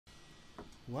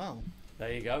Well,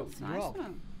 there you go. Nice Rob,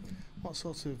 one. what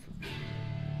sort of...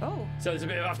 Oh. So there's a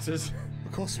bit of afters.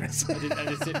 Of course there is. I didn't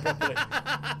edit it properly.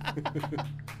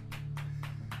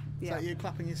 Is that you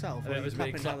clapping yourself? And or it was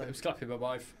me clapping clapping my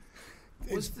wife.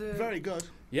 It's very good.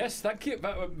 Yes, thank you.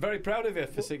 I'm very proud of you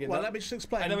for singing that. Well, let me just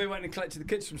explain. And then we went and collected the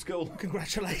kids from school.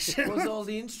 Congratulations. Was all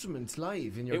the instruments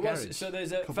live in your It garage? was. So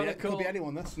there's a fella Could called be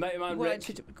anyone, this. mate of mine, Well,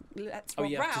 Rick. let's Oh,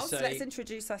 Rob you have to Rouse. say Let's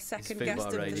introduce our second FUBAR guest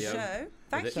of the Radio. show.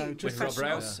 Thank you. With Rob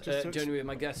Rouse, joining with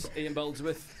my guest Ian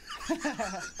Boldsworth.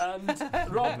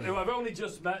 And Rob, who I've only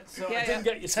just met, so I didn't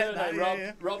get your surname, Rob.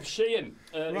 Rob Sheehan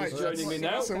is joining me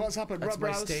now. So what's happened? That's Rob my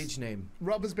Rouse, stage name.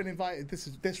 Rob has been invited.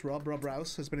 Rob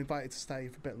Rouse has been invited to stay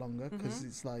for a bit longer because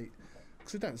it's like,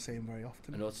 because we don't see him very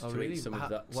often. And also to eat some of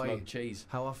that smoked cheese.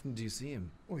 How often do you see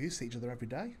him? Well, we used to see each other every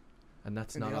day. And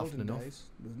that's in not the often olden enough. Days,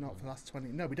 not for the last 20.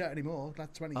 No, we don't anymore.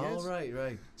 Last 20 years. Oh,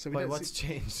 right. So Why, what's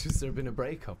changed? Has there been a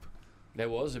breakup? There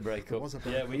was a breakup.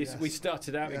 Yeah, we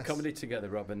started out in comedy together,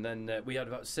 Rob, and then we had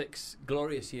about 6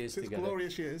 glorious years together.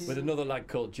 Glorious years. With another lad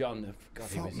called John. God,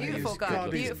 he was beautiful guy.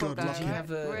 Beautiful guy. Did you have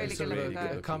really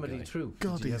a comedy troupe?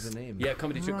 God, Did you have a name? Yeah,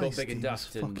 comedy troupe called Big and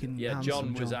Daft. And yeah,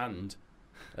 John was and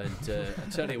I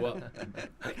tell you what,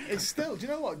 it's still. Do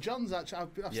you know what? John's actually.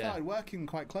 I've started working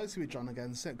quite closely with John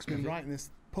again since we've been writing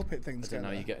this puppet thing together. I don't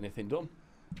know how you get anything done.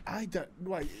 I don't.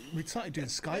 Wait, we started doing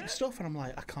Skype stuff, and I'm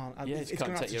like, I can't. It's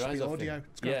can't take your eyes off audio. him.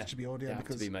 It's going to have to be audio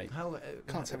because to be, mate.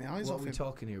 Can't take my eyes off him. What are we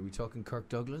talking here? Are we talking Kirk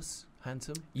Douglas?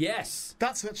 Handsome? Yes.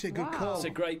 That's actually a good call. It's a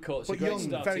great call. It's but a great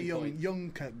starting very point.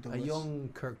 young Kirk Douglas. A young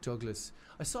Kirk Douglas.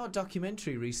 I saw a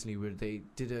documentary recently where they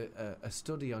did a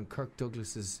study on Kirk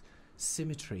Douglas's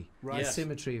symmetry, the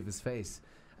symmetry of his face.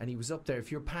 And he was up there.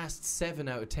 If you're past 7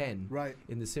 out of 10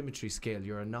 in the symmetry scale,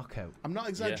 you're a knockout. I'm not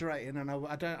exaggerating, and I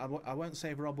won't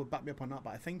say if Rob would back me up or not,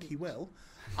 but I think he will.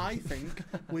 I think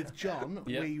with John,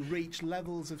 we reach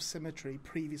levels of symmetry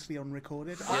previously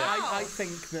unrecorded. I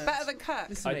think that better than Kirk.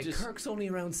 Listen, mate, Kirk's only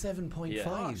around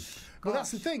 7.5. Well,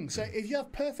 that's the thing. So if you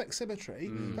have perfect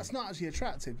symmetry, that's not actually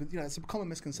attractive. But it's a common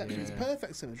misconception. It's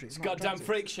perfect symmetry. It's a goddamn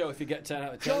freak show if you get 10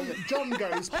 out of 10. John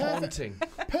goes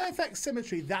perfect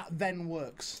symmetry. That then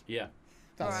works. Yeah.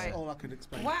 That's all I could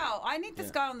explain. Wow, I need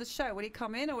this guy on the show. Will he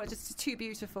come in, or just too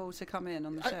beautiful to come in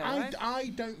on the show?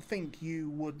 I don't think you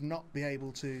would not be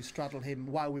able to straddle him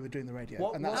while we were doing the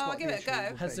radio. I'll give it a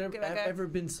go. Has there ever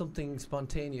been something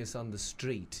spontaneous on the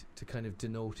street to kind of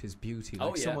denote his beauty?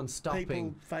 Like someone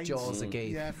stopping Jaws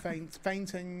agape? Yeah,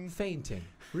 fainting. Fainting.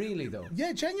 Really, though?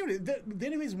 Yeah, genuinely. The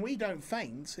only reason we don't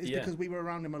faint is because we were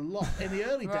around him a lot in the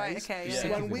early days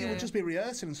when we would just be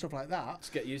rehearsing and stuff like that.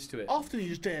 Just get used to it. Often you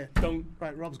just hear,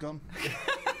 right, Rob's gone.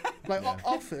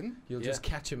 Often you'll just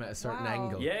catch him at a certain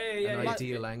angle, an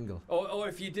ideal angle. Or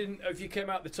if you came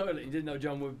out the toilet and you didn't know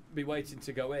John would be waiting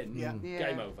to go in,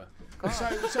 game over.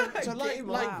 So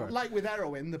like with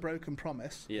heroin, the broken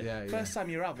promise. First time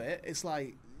you have it, it's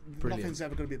like nothing's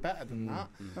ever going to be better than that.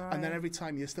 And then every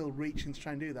time you're still reaching to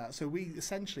try and do that. So we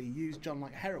essentially used John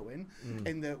like heroin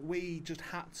in that we just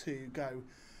had to go,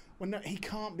 well, no, he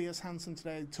can't be as handsome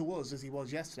today to us as he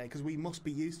was yesterday because we must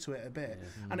be used to it a bit.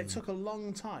 And it took a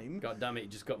long time. God damn it, he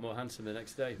just got more handsome the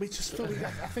next day. We just thought,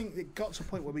 I think it got to a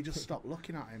point where we just stopped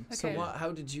looking at him. Okay. So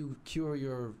how did you cure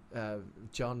your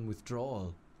John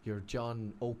withdrawal? Your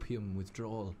John opium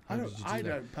withdrawal? I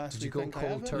don't personally. Did you go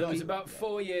cold turkey? There was about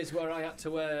 4 years where I had to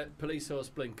wear police horse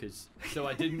blinkers, so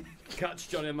I didn't catch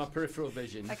Johnny in my peripheral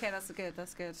vision. Okay, that's good.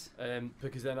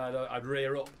 Because then I'd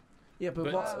rear up. Yeah,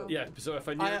 but what? Yeah, so if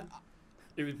I knew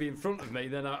he would be in front of me,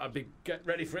 then I'd be get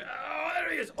ready for it. Oh,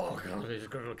 there he is! Oh God, he's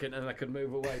good looking, and I could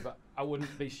move away, but I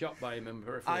wouldn't be shot by him in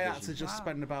peripheral vision. I had to just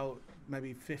spend about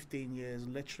maybe 15 years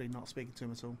literally not speaking to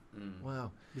him at all.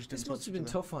 Wow, this must have been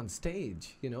tough on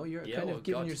stage. You know, you're kind of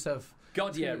giving yourself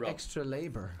Rob. extra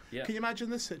labour. Yeah. Can you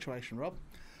imagine this situation, Rob?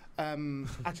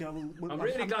 Actually, I'm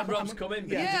really glad Rob's come in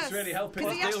because it's really helping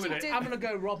us deal with it. I'm going to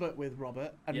go Robert with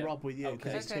Robert and Rob with you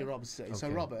because it's two Robs. So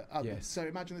Robert, so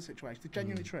imagine the situation. It's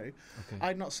genuinely true.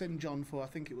 I'd not seen John for I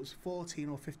think it was 14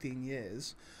 or 15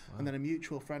 years, and then a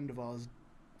mutual friend of ours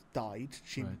died.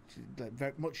 She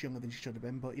very much younger than she should have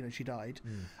been, but she died.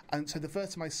 And so the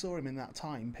first time I saw him in that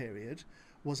time period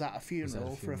was at a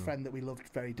funeral for a friend that we loved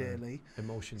very dearly.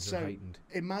 Emotions are heightened.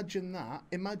 Imagine that.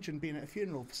 Imagine being at a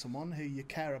funeral for someone who you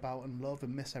care about and love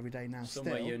and miss every day now.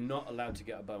 Somewhere you're not allowed to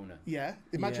get a boner. Yeah,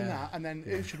 imagine that. And then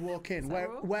who should walk in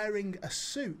wearing a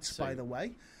suit, by the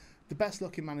way. The best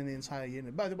looking man in the entire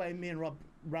unit. By the way, me and Rob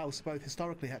Rouse are both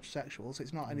historically heterosexual, so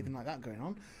it's not anything like that going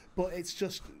on. But it's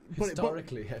just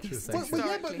historically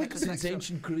heterosexual. Because since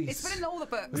ancient Greece, it's been in all the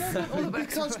books.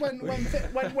 Because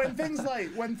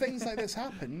when things like this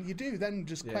happen, you do then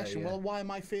just question. Well, why am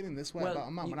I feeling this way about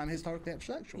a man when I'm historically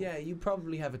heterosexual? Yeah, you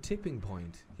probably have a tipping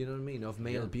point. You know what I mean, of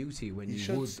male beauty when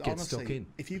you would get stuck in.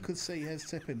 If you could see his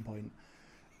tipping point.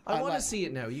 I want to see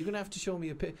it now. You're going to have to show me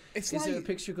a picture. Is there a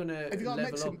picture going to level up?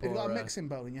 Have you got a mixing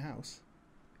bowl in your house?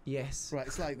 Yes. Right,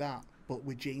 it's like that, but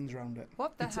with jeans around it.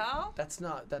 What the hell?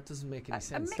 That doesn't make any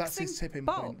sense. That's his tipping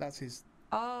point. That's his...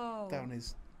 down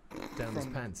his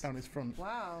pants. Down his front.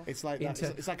 Wow. It's like that.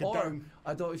 It's like a dome.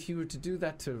 I thought if you were to do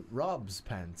that to Rob's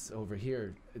pants over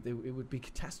here, it would be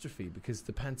catastrophe because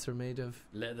the pants are made of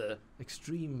leather,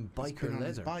 extreme biker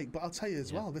leather. But I'll tell you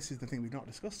as well, this is the thing we've not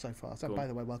discussed so far. So, by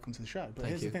the way, welcome to the show. But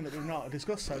here's the thing that we've not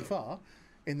discussed so far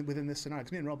within this scenario.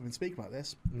 Because me and Rob have been speaking about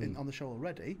this on the show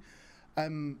already.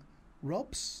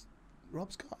 Rob's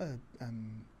got a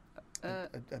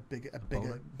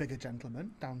bigger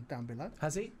gentleman down below.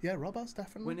 Has he? Yeah, Rob has,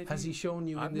 definitely. Has he shown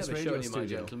you in this radio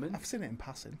studio? I've seen it in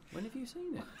passing. When have you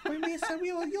seen it?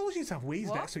 We always used to have wheeze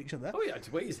next to each other. Oh yeah,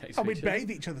 it's wheeze next to each other. And we'd bathe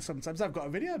each other sometimes. I've got a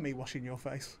video of me washing your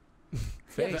face.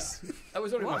 Face? Yeah, that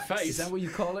was only my face. Is that what you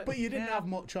call it? But you didn't have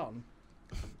much on.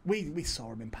 We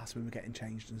saw him in passing when we were getting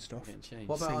changed and stuff.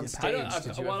 What about on stage?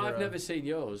 I've never seen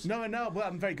yours. No, but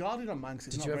I'm very guarded on mine.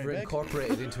 Did you ever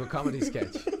incorporate it into a comedy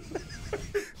sketch?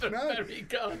 No, very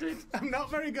guarded. I'm not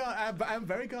very guarded, but I'm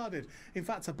very guarded. In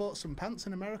fact, I bought some pants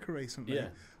in America recently,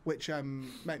 which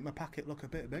make my packet look a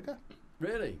bit bigger.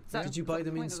 Really? Did you buy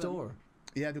them in store?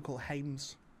 Yeah, they're called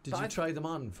Hames. Did you try them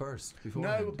on first?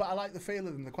 No, but I like the feel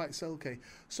of them. They're quite silky.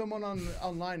 Someone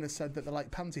online has said that they're like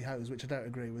pantyhose, which I don't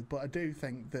agree with, but I do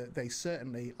think that they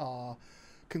certainly are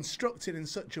constructed in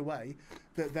such a way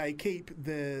that they keep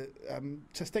the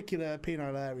testicular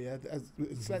penile area,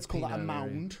 let's call that a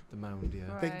mound. The mound,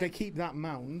 yeah. Right. They keep that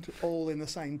mound all in the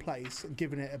same place,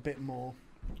 giving it a bit more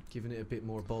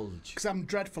bulge. Because I'm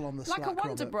dreadful on the slack, like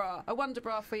a wonder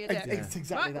bra for your dick. It's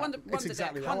exactly that. It's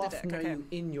exactly that. How often are you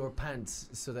in your pants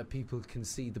so that people can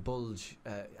see the bulge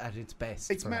at its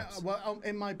best?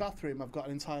 In my bathroom, I've got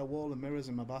an entire wall of mirrors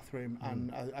in my bathroom,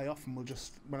 and I often will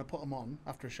just, when I put them on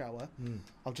after a shower,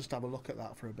 I'll just have a look at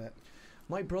that for a bit.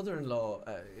 My brother-in-law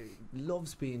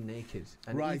loves being naked,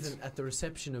 and even at the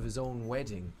reception of his own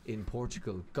wedding in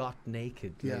Portugal, got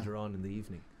naked later on in the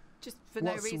evening. Just for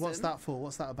no reason. What's that for?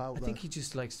 What's that about? I think he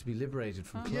just likes to be liberated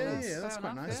from clothes. Yeah, that's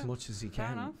quite nice. As much as he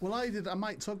can. Well, I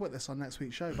might talk about this on next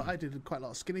week's show, but I did quite a lot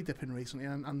of skinny dipping recently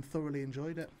and thoroughly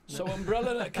enjoyed it. So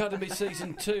Umbrella Academy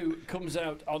Season 2 comes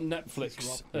out on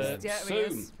Netflix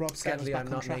soon. Rob Sadly, I'm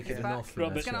not naked enough.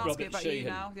 Robert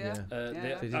Sheehan.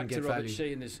 The actor Robert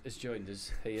Sheehan has joined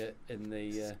us here in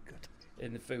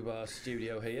the FUBAR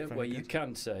studio here, where you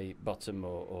can say bottom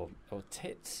or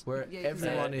tits. Where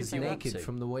everyone is naked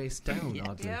from the waist down,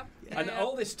 oddly. And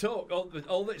all this talk,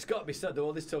 all that's got to be said,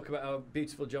 all this talk about how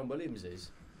beautiful John Williams is.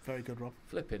 Very good, Rob.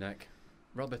 Flipping heck.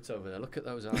 Robert over there, look at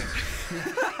those eyes.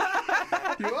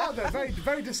 You are, they're very,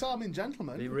 very disarming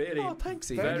gentlemen. They really, thanks,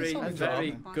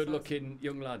 very good-looking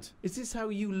young lads. Is this how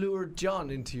you lured John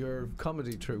into your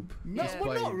comedy troupe? No,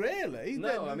 well, not really.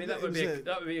 No, I mean that would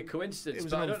be a coincidence.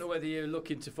 But I don't know whether you're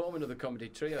looking to form another comedy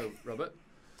trio, Robert.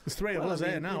 There's three of us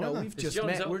here now. We've just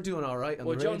met. We're doing all right on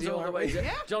the radio.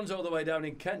 John's all the way down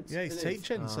in Kent. Yeah, he's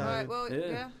teaching. So. Right, well,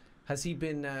 yeah. Has he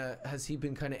been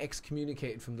kind of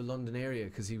excommunicated from the London area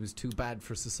because he was too bad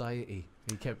for society?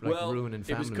 He kept ruining families.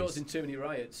 He was causing too many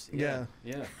riots. Yeah.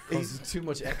 Causing too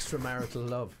much extramarital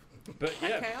love. But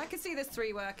okay, I can see this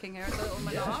three working here. A little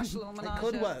menage, It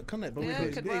could work, couldn't it? But we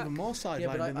could be even more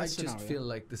sidelined in this scenario. I just feel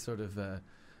like the sort of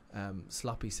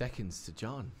sloppy seconds to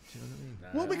John. Do you know what I mean?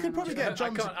 Well, we could probably get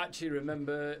John. I can't actually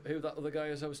remember who that other guy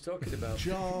is I was talking about.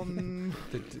 John.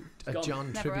 a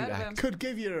John tribute act. Could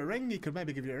give you a ring. He could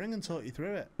maybe give you a ring and talk you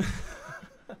through it.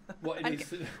 What it is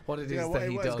that he does. What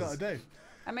he's got to do.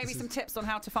 And maybe some tips on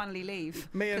how to finally leave.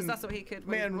 Because that's what he could.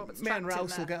 Me and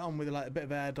Rouse will get on with like a bit of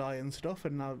hair dye and stuff,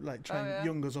 and I'll try and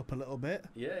young us up a little bit.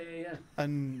 Yeah.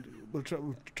 And we'll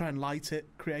try and light it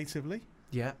creatively.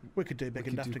 Yeah, we could do big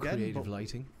and daft again. Creative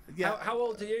lighting. Yeah. How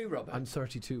old are you, Robert? I'm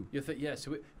 32. You think? Yeah.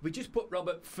 So we just put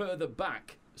Robert further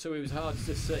back, so he was hard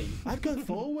to see. I'd go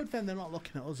forward. Then they're not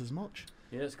looking at us as much.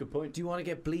 Yeah, that's a good point. Do you want to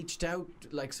get bleached out,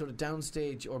 like sort of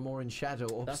downstage, or more in shadow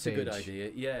upstage? That's a good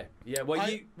idea. Yeah, yeah. Well,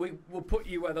 we'll put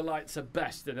you where the lights are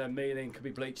best, and then me and Ian can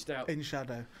be bleached out in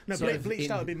shadow. No,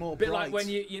 bleached out would be more. A bit bright. like when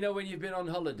when you've been on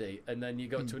holiday and then you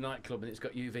go to a nightclub and it's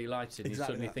got UV lights in, you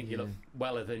suddenly think you look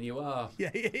weller than you are. Yeah.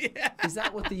 Is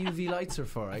that what the UV lights are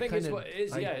for? I think it's what it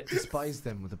is. I despise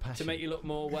them with a passion. To make you look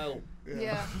more well.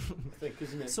 Yeah. I think,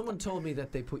 isn't it? Someone told me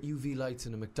that they put UV lights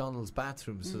in a McDonald's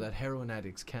bathroom so that heroin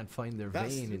addicts can't find their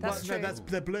vein. That's true. That's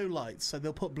the blue lights. So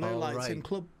they'll put blue lights in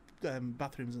club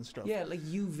bathrooms and stuff. Yeah, like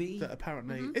UV. That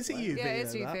apparently is it UV? Yeah,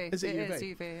 it's UV. Is it UV? Is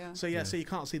UV. Yeah. So so you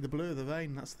can't see the blue of the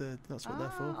vein. That's what they're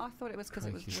for. I thought it was because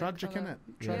it was tragic, isn't it?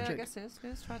 Tragic. Yeah, I guess it is.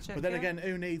 It's tragic. But then again,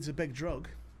 who needs a big drug?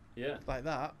 Yeah. Like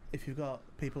that, if you've got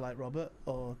people like Robert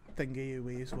or Thingy, who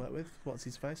we used to work with. What's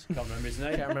his face? Can't remember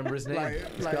his name.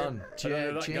 It's gone.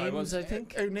 James, I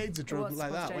think. Who needs a drug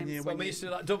like that? James? When we used to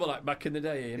do that double act back in the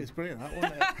day, Ian. It's brilliant, that,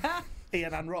 wasn't it?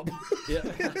 Ian and Rob. Yeah. Do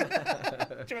you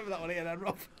remember that one, Ian and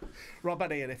Rob? Rob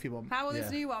and Ian, if you want. How will this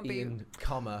new one be? Ian,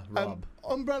 Rob.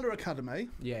 Umbrella Academy.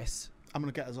 Yes. I'm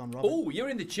going to get us on, Rob. Oh, you're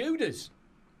in the Tudors.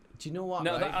 Do you know what?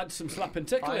 No, that had some slap and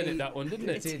tickle in it, that one, didn't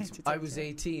it? It did. I was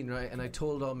 18, right, and I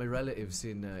told all my relatives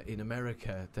in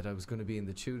America that I was going to be in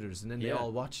the Tudors, and then they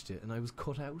all watched it, and I was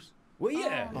cut out. Well,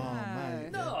 yeah. Oh,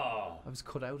 man. No. I was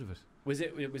cut out of it. Was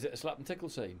it a slap and tickle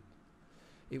scene?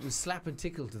 It was slap and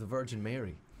tickle to the Virgin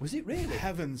Mary. Was it really?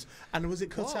 Heavens. And was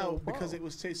it cut out because it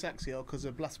was too sexy or because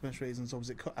of blasphemous reasons, or was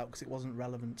it cut out because it wasn't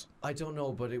relevant? I don't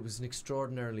know, but it was an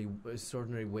extraordinary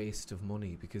waste of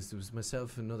money, because there was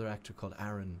myself and another actor called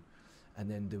Aaron, and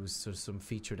then there was sort of some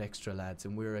featured extra lads,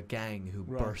 and we were a gang who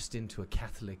burst into a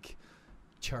Catholic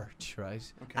church,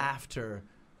 right? Okay. After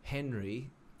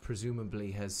Henry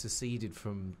presumably has seceded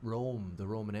from Rome, the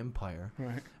Roman Empire,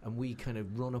 right? And we kind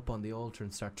of run up on the altar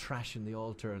and start trashing the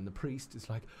altar, and the priest is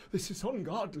like, "This is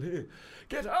ungodly,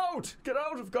 get out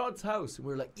of God's house." And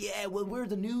we're like, "Yeah, well, we're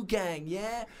the new gang,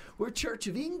 yeah, we're Church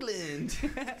of England."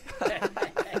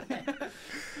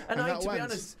 And to be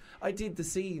honest, I did the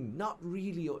scene not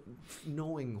really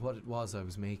knowing what it was I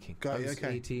was making. I was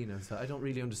 18, and so I don't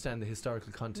really understand the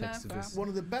historical context of this. One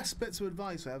of the best bits of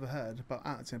advice I ever heard about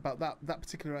acting, about that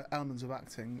particular element of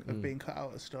acting, of being cut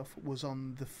out of stuff, was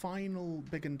on the final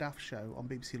Big and Daft show on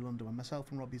BBC London, when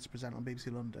myself and Rob used to present on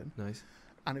BBC London. Nice.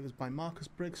 And it was by Marcus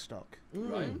Brigstock.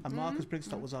 Right. And Marcus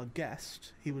Brigstock was our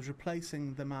guest. He was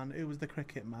replacing the man who was the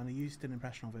cricket man. He used an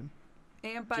impression of him.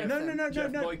 Ian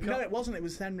Boldsworth. No, it wasn't. It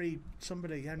was Henry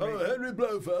Henry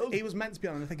Blofeld. He was meant to be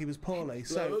on, and I think he was poorly.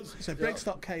 So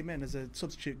Brigstock came in as a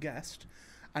substitute guest,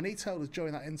 and he told us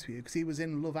during that interview, because he was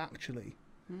in Love Actually,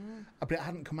 but it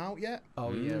hadn't come out yet.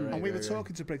 Oh yeah, right. And we were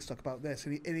talking to Brigstock about this,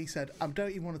 and he said, "I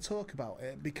don't even want to talk about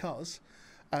it because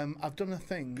I've done a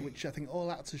thing which I think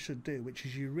all actors should do, which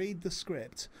is you read the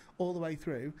script all the way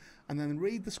through, and then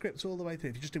read the script all the way through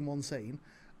if you're just in one scene,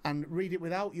 and read it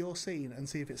without your scene and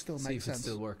see if it still makes sense. See if it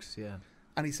still works, yeah."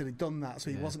 And he said he'd done that,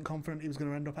 so he wasn't confident he was going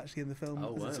to end up actually in the film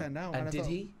as it turned out. And did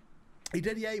he? He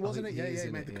did, yeah, he was in it. Yeah, he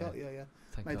made the cut, yeah.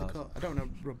 Thank made God. the cut. I don't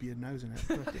want to rub your nose in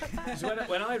it. So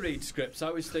when I read scripts, I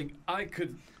always think, I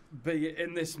could be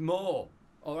in this more,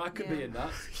 or I could be in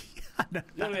that. You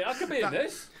know what I mean? I could be in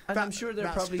this. And I'm sure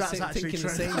they're probably thinking the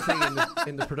same thing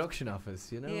in the production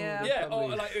office, you know? Yeah. Yeah,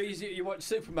 or like you watch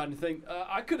Superman and think,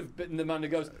 I could have been the man who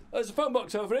goes, "There's a phone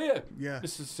box over here." Yeah.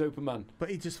 This is Superman.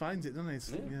 But he just finds it,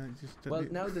 doesn't he? Well,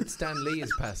 now that Stan Lee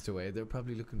has passed away, they're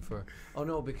probably looking for... Oh,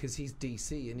 no, because he's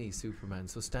DC, isn't he, Superman?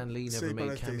 So Stan Lee never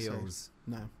made cameos.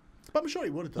 No. But I'm sure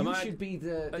he would have done.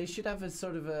 They should have a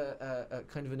sort of a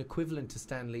kind of an equivalent to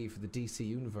Stan Lee for the DC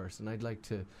universe, and I'd like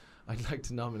to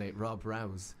nominate Rob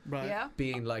Rouse. Right. Yeah.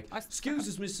 Being like, "Excuse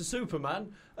us, Mr.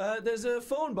 Superman, there's a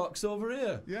phone box over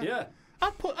here." Yeah.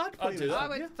 I'd do that. I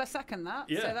would second that.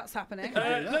 Yeah. So that's happening.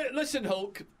 Listen,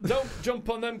 Hulk, don't jump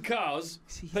on them cars.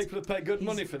 People have paid good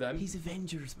money for them. He's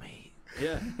Avengers, mate.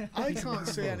 Yeah. I can't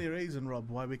see any reason, Rob,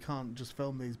 why we can't just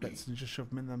film these bits and just shove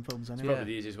them in them films anyway. It's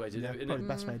probably the easiest way to do it, isn't probably it?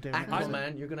 the best way of doing it.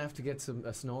 Aquaman, you're going to have to get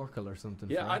a snorkel or something.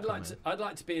 Yeah, I'd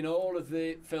like to be in all of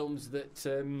the films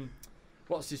that...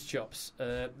 what's his chops?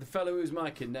 The fellow who's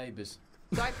Mike in Neighbours.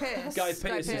 Guy Pearce. Guy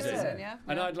Pearce is in. Yeah.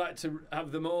 And I'd like to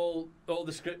have them all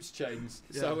the scripts changed.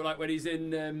 Yeah. So like when he's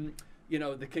in,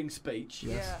 the King's Speech.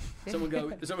 Yeah. Someone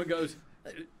goes,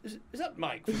 is that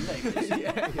Mike from Neighbours?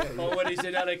 Yeah. Or when he's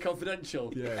in LA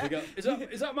Confidential. Yeah. They go,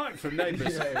 is that Mike from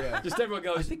Neighbours? Yeah. Just everyone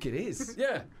goes, I think it is.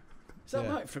 Yeah. Is that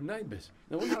Mike from Neighbours?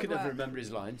 No one can never remember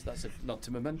his lines. That's a nod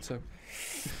to Memento.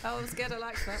 Oh, I was good. I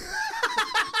like that.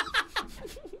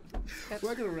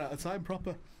 We're going to run out of time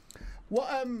proper. What?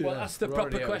 Well, ask the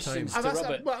proper questions to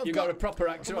Robert. You've got a proper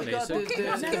actor on here.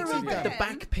 The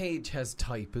back page has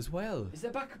type as well. Is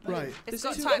there back page? Right. It's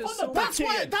got type.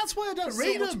 That's why I don't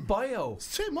read them. Bio.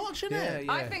 It's too much, isn't it?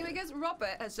 I think because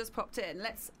Robert has just popped in,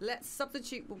 let's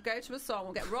substitute. We'll go to a song.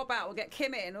 We'll get Rob out. We'll get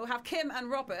Kim in. We'll have Kim and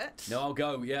Robert. No, I'll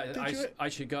go. Yeah, I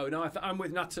should go. No, I'm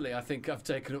with Natalie. I think I've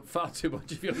taken up far too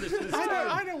much of your listeners' time.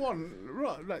 I don't want.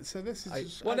 Right. So this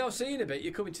is. Well, I'll see you in a bit.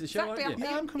 You're coming to the show, aren't you?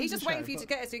 Yeah, I'm coming. He's just waiting for you to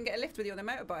get us so you can get a lift with you on the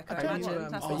motorbike. I imagine.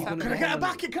 Can I get a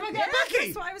backy?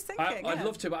 That's what I was thinking. I'd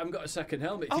love to, but I haven't got a second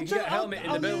helmet. If you can get a helmet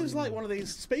in the building. I'll use like one of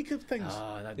these speaker things.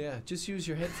 Yeah, just use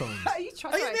your headphones. Are you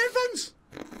in headphones?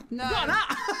 No. Not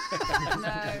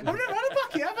that. No. I've never had a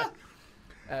backy ever.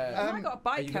 I got a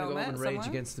bike helmet. Are you going to go home and rage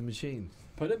against the machine?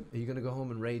 Pardon? Are you going to go home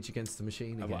and rage against the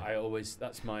machine again?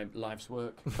 That's my life's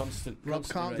work. Constant. Rob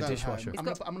can't go dishwasher. home.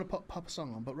 I'm going to pop a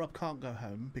song on, but Rob can't go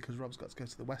home because Rob's got to go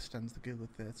to the West End, the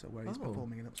Guildford Theatre, where he's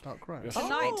performing in Upstart Crow.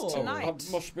 Tonight. I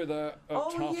must be there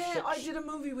at half 6. I did a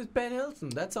movie with Ben Hilton.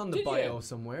 That's on the bio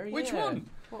somewhere. Which one?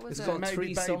 What was it's it? called Maybe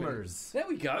 3 Summers. There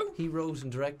we go. He wrote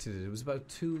and directed it. It was about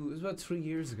 3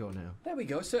 years ago now. There we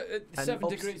go. So 7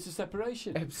 degrees of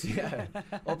separation. Yeah.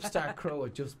 Upstart Crow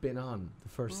had just been on the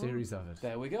first series of it.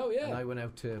 There we go. Yeah. And I went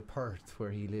out to Perth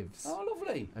where he lives. Oh,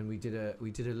 lovely. And we did a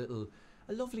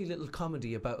lovely little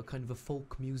comedy about a kind of a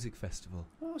folk music festival.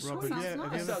 Oh, Robert, have you ever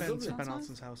been to Ben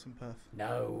Alton's house in Perth?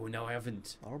 No, I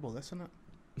haven't. Horrible, isn't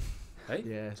it? Hey?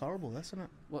 Yeah. It's horrible, isn't it?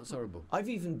 What's horrible? I've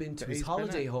even been to his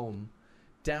holiday home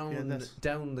down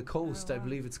the coast. I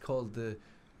believe it's called the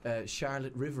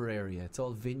Charlotte River area. It's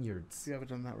all vineyards. You ever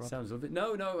done that, Rob? Sounds lovely.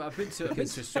 No, I've been to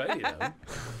Australia though.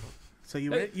 So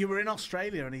you were in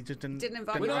Australia and he just didn't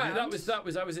invite me. That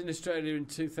was I was in Australia in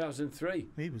 2003.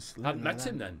 He was. I hadn't met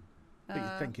him then.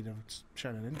 You'd think he'd have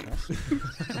shown an interest.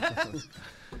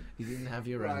 He didn't have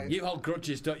you around. You hold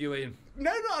grudges, don't you, Ian?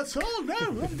 No, not at all.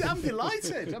 No, I'm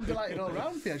delighted. I'm delighted all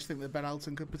around for you. I just think that Ben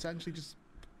Alton could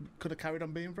have carried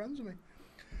on being friends with me.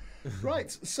 Right,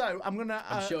 so I'm gonna.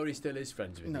 I'm sure he still is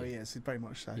friends with you. No, he is. Very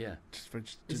much so. Yeah.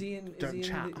 Is he in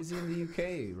the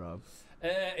UK, Rob?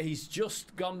 He's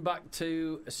just gone back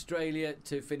to Australia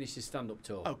to finish his stand-up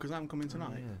tour. Oh, because I'm coming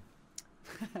tonight.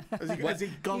 Yeah. Has he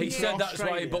gone he to said Australia? That's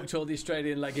why he booked all the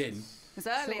Australian leg in. It's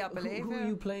early, I believe. Who are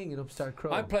you playing in Upstart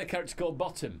Crow? I play a character called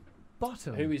Bottom.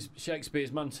 Bottom? Who is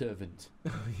Shakespeare's manservant.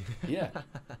 Yeah.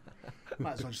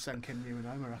 Might as well just send Kim Newman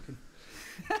home, I reckon.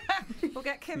 We'll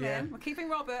get Kim in. We're keeping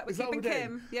Robert. We're keeping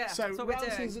Kim. Yeah, so that's what we're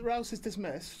doing. Rouse is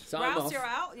dismissed. So Rouse, you're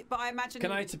out, but I imagine...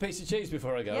 Can I eat a piece of cheese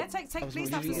before I go? Yeah, please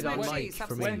have some smoked cheese.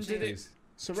 When did it...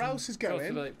 So Rouse is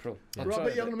going. April. Yeah.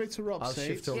 Robert, you're going to move to Rob's I'll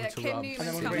shift over to Rob. Kim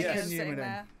Newman's coming in, sitting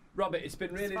there. Robert, it's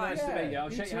been really nice to meet you. I'll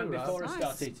shake your hand before I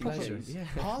start eating cheese. Yeah.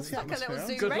 Party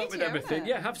atmosphere. Good luck with everything.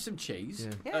 Yeah, have some cheese.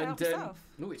 Yeah,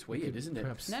 oh, it's weird, isn't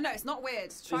it? No, it's not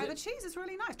weird. Try the cheese. It's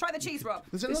really nice. Try the cheese, Rob.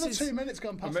 There's another 2 minutes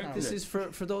gone past now. This is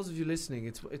for those of you listening.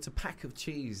 It's a pack of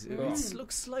cheese. It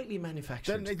looks slightly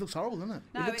manufactured. It looks horrible, doesn't it?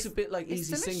 No, it looks a bit like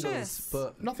Easy Singles,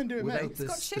 but nothing to do with without me. the,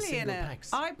 it's got chilli in it.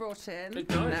 Packs. I brought in.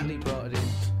 Natalie brought it in.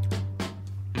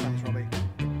 Thanks, Robbie.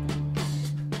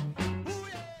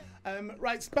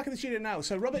 Right, back in the studio now.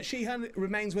 So Robert Sheehan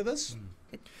remains with us.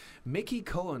 Mickey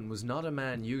Cohen was not a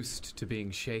man used to being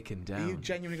shaken down. Are you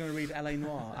genuinely going to read L.A.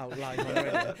 Noire out live on the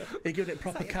radio? You give it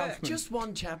proper Kaufman. Just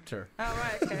one chapter. Oh,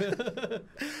 right, okay.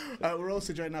 We're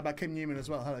also joined now by Kim Newman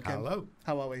as well. Hello, Kim. Hello.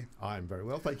 How are we? I'm very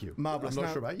well, thank you. Marvellous. I'm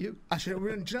not sure about you. Actually,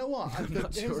 do you know what?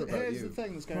 Here's the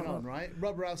thing that's going on, right?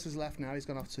 Rob Rouse has left now. He's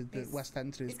gone off to the West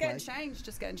End to do his play. He's getting changed,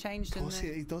 just getting changed. Of course,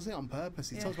 he does it on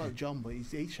purpose. He talks about John, but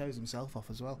he shows himself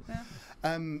off as well.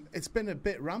 Yeah. It's been a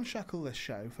bit ramshackle, this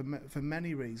show, for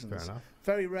many reasons. Fair enough.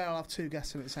 Very rare I'll have 2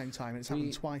 guests in at the same time. It's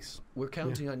happened twice. We're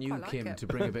counting on you, Kim, to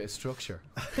bring a bit of structure.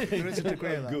 There is a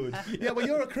degree of that. Good. Yeah, well,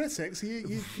 you're a critic, so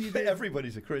you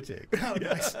Everybody's a critic. Oh,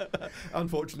 nice.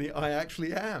 Unfortunately, I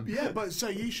actually am. Yeah, but so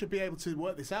you should be able to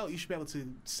work this out. You should be able to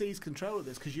seize control of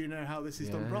this because you know how this is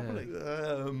done properly.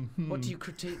 What do you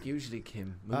critique usually,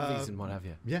 Kim? Movies and what have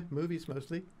you? Yeah, movies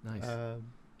mostly. Nice.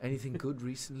 Anything good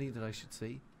recently that I should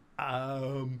see?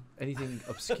 Anything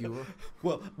obscure?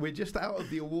 Well, we're just out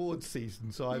of the awards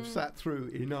season, so I've sat through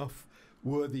enough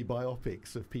worthy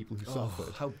biopics of people who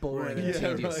suffered. How boring and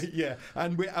tedious. Right, yeah,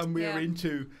 and we're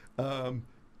into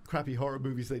crappy horror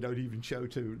movies they don't even show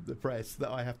to the press that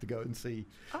I have to go and see.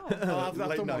 I've done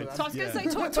one of that. So I was going to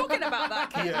say, talking about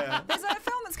that, Kim, Yeah. there's a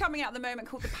film that's coming out at the moment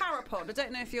called The Parapod. I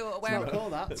don't know if you're aware of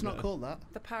it. It's not called that.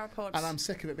 The Parapod. And I'm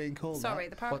sick of it being called Sorry,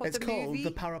 that. The Parapod, it's the called movie.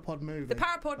 The Parapod movie. The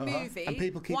Parapod movie. And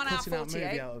people keep 1 hour cutting out movie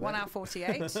 48. out of it. 1 hour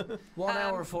 48. 1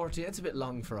 hour 40. It's a bit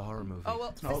long for a horror movie. Oh, well,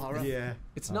 it's not horror. Yeah.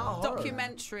 It's not horror.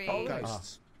 Documentary.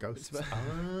 Ghosts. Ghosts.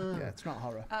 Yeah, it's not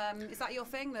horror. Is that your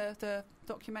thing? The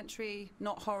documentary,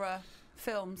 not horror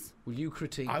films? Will you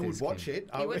critique? I would watch it.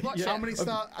 You would watch it. How many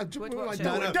stars? We're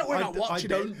not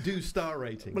watching I don't do star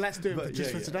rating. Well, let's do it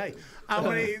just for today. How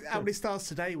many stars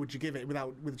today would you give it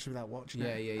without watching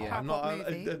it? Yeah. I'm not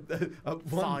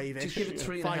 5-ish. Just give it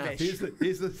 3.5.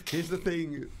 Here's the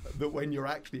thing that when you're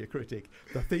actually a critic,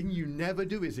 the thing you never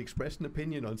do is express an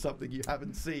opinion on something you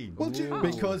haven't seen,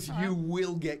 because you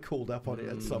will get called up on it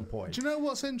at some point. Do you know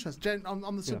what's interesting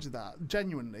on the subject of that?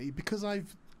 Genuinely, because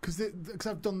I've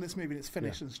done this movie and it's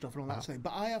finished and stuff and all that thing,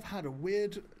 but I have had a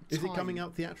weird time. Is it coming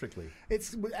out theatrically?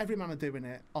 It's every man are doing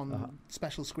it on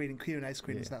special screening, Q&A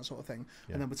screenings, that sort of thing,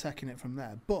 and then we're taking it from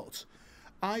there. But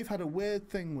I've had a weird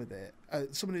thing with it.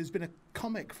 Someone who's been a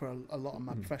comic for a lot of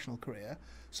my professional career,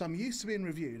 so I'm used to being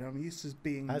reviewed. I'm used to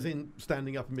being, as in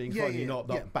standing up and being funny, not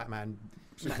Batman.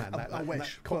 Superman, I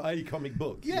wish. A comic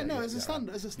book. As a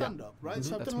stand-up, right?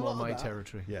 So I've That's done a lot more my of that.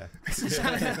 territory. Yeah.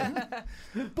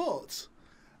 But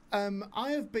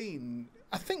I have been,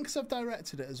 I think because I've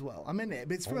directed it as well. I'm in it,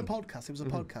 but it's from a podcast. It was a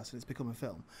podcast and it's become a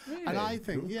film. Really? And I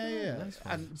think, Nice.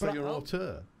 And, so you're an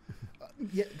auteur.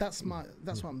 Yeah, that's what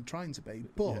I'm trying to be.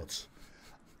 But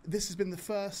this has been the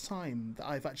first time that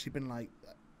I've actually been like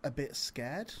a bit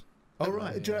scared. Oh,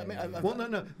 right. Do you know what I mean? Well,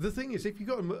 no. The thing is, if you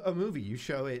got a movie, you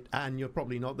show it, and you're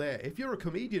probably not there. If you're a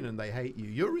comedian and they hate you,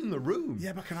 you're in the room.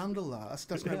 Yeah, but I can handle that.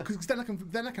 Because then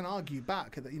I can argue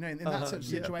back. In that sort of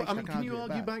situation, I mean, can you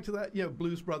argue back to that?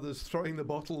 Blues Brothers throwing the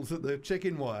bottles at the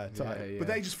chicken wire type. Yeah. But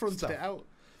they just fronted it out.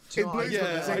 In Blues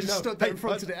Brothers, they just stood there and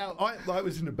fronted it out. I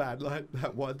was in a bad like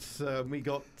that once. We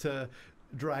got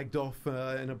dragged off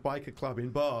in a biker club in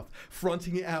Bath.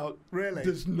 Fronting it out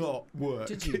does not work.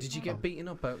 Did you get beaten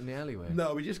up out in the alleyway?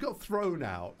 No, we just got thrown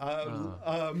out.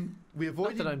 We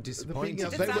avoided. Not that I'm disappointed.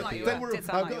 I've got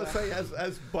to say,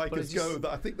 as bikers go,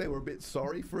 that I think they were a bit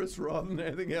sorry for us rather than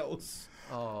anything else.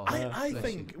 I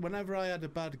think whenever I had a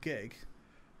bad gig,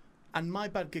 and my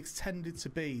bad gigs tended to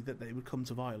be that they would come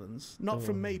to violence. Not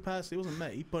from me personally, it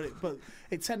wasn't me, but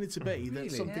it tended to be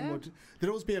that something there'd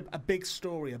always be a big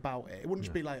story about it. It wouldn't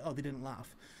just be like, oh, they didn't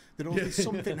laugh. There'd always be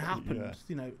something happened,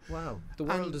 Wow, the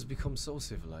world has become so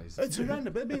civilized. It's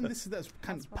horrendous, but I mean, that's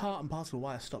kind of part and parcel of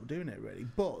why I stopped doing it, really.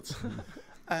 But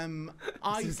I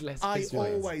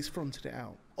always fronted it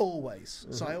out, always.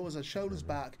 So I always had shoulders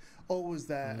back, always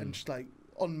there, and just like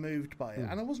unmoved by it,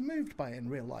 and I was moved by it in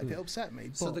real life. It upset me.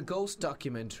 So the ghost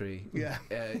documentary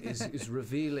is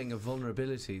revealing a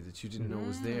vulnerability that you didn't know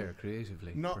was there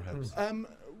creatively. Perhaps.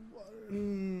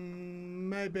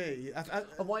 Maybe.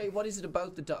 What is it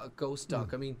about the ghost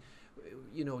doc? I mean,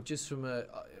 just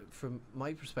from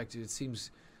my perspective, it seems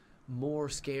more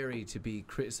scary to be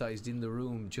criticised in the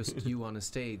room, just you on a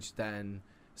stage, than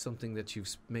something that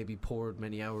you've maybe poured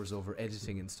many hours over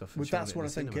editing and stuff. Well, that's what I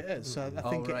think it is. So I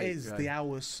think it is the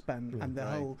hours spent and the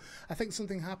whole. I think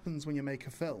something happens when you make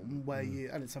a film where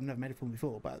I've never made a film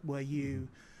before, but where you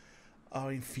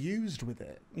are infused with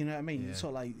it. You know what I mean? Yeah.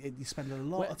 Sort of like you spend a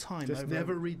lot of time. Just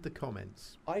never read the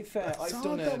comments. I've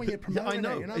done it when you're promoting I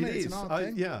know. it. You know what I mean? It's an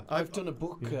hard thing. I've done a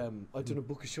book. I've done a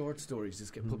book of short stories that's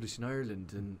get published in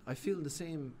Ireland, and I feel a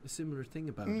similar thing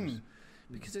about it,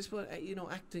 because it's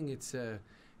acting. It's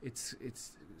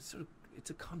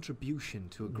a contribution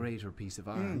to a greater piece of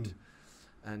art,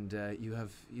 and you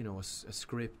have a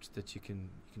script that you can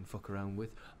fuck around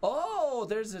with. Oh,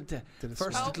 there's a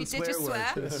first little swear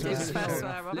word.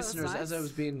 Listeners, as I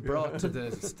was being brought to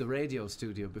the radio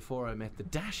studio before I met the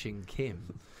dashing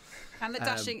Kim. And the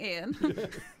dashing Ian.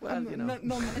 Well,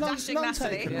 dashing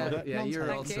Natalie. Yeah,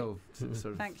 you're also sort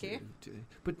of. Thank you.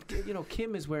 But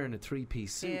Kim is wearing a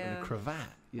three-piece suit and a cravat.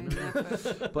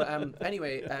 But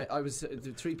anyway,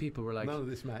 the three people were like, none of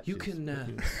this matches. You can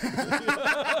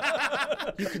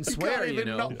you can swear, you can't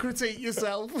even not critique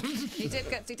yourself. He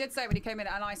did say when he came in,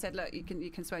 and I said, look, you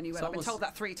can swear, and you will. I've been told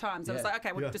that 3 times. I was like,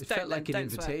 okay, well, just don't. It felt like an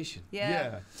invitation.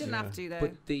 Didn't have to though.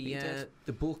 But the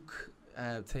book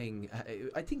thing,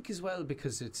 I think as well,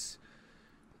 because it's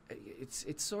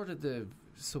sort of the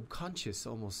subconscious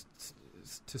almost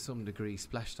to some degree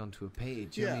splashed onto a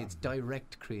page. I mean, it's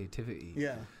direct creativity.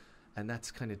 Yeah. And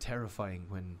that's kind of terrifying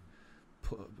when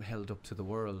held up to the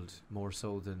world, more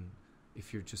so than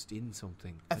if you're just in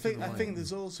something. I think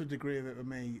there's also a degree of it with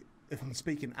me, if I'm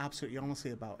speaking absolutely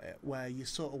honestly about it, where you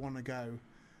sort of want to go,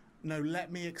 no,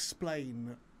 let me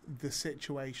explain the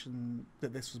situation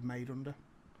that this was made under.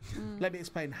 Let me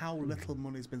explain how little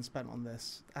money's been spent on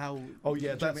this.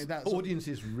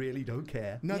 Audiences really don't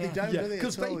care. No, they don't.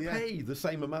 Because they pay the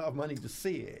same amount of money to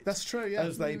see it. That's true.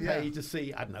 As they pay to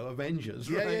see, I don't know, Avengers.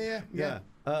 Yeah.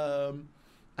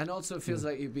 And also, it feels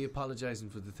like you'd be apologising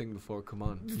for the thing before. Come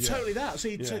on, totally that. So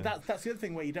that's the other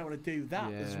thing where you don't want to do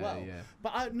that as well. Yeah.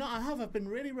 But I've been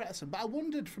really reticent. But I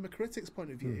wondered, from a critic's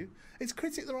point of view, is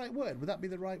critic the right word? Would that be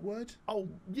the right word? Oh,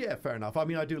 yeah, fair enough. I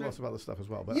mean, I do lots of other stuff as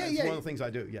well, but it's one of the things I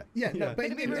do. Yeah. No, but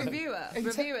it'd be reviewer.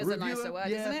 Reviewer's a nicer word,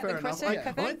 isn't it? Fair enough. Critic,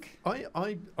 I think.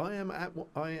 I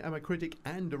am a critic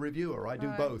and a reviewer. I do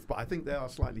both, but I think they are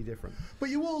slightly different. But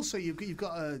you've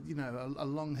got a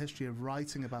long history of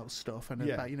writing about stuff and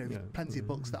about plenty of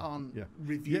books that aren't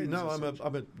reviews. Yeah, no,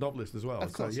 I'm a novelist as well.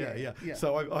 Of course, so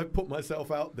So I put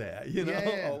myself out there.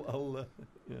 I'll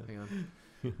hang on.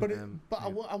 But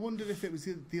I wondered if it was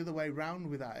the other way round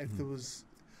with that. If there was,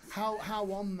 how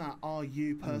on that are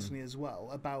you personally as well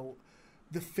about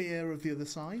the fear of the other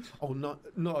side? Oh, not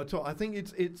at all. I think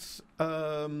it's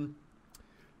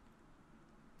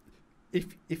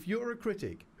if you're a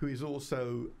critic who is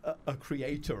also a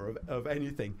creator of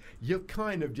anything, you've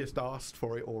kind of just asked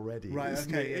for it already. Right,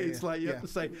 okay. It's like you have to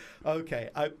say, okay,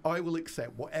 I will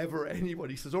accept whatever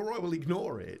anybody says, or I will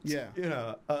ignore it. Yeah.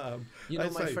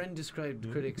 My friend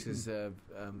described critics as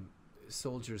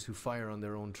soldiers who fire on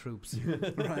their own troops.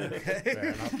 Right, okay.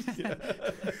 Fair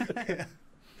enough.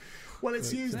 Well,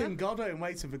 it's used in Godot and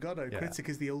Waiting for Godot. Critic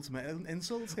is the ultimate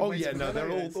insult.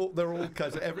 They're all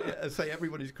because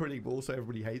everybody's critic, but also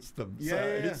everybody hates them. So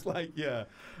it's like but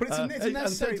it's a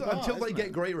necessary part, until they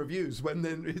get great reviews, when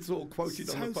then it's all quoted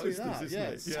on the posters, isn't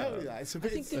it? It's totally that. It's a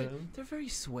bit. I think they're very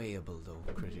swayable, though,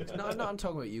 critics. No, I'm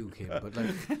talking about you, Kim, but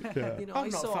I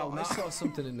saw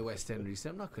something in the West End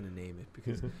recently. I'm not going to name it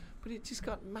because. But it just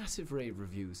got massive rave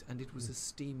reviews, and it was a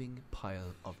steaming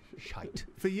pile of shite.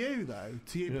 For you, though,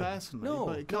 to you personally? No,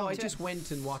 I just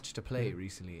went and watched a play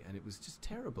recently, and it was just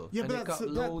terrible. Yeah, and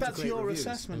but that's your reviews.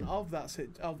 Assessment of that.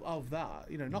 Of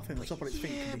that, nothing that's up on its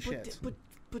feet can be shit.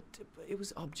 But it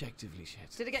was objectively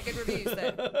shit. Did it get good reviews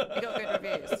then? It got good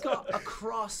reviews. It got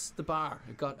across the bar.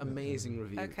 It got amazing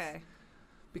reviews. Okay.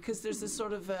 Because there's this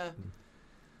sort of.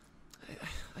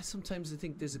 I sometimes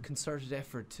think there's a concerted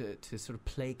effort to sort of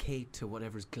placate to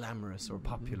whatever's glamorous or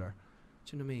popular.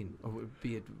 Do you know what I mean? Or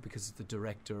be it because it's the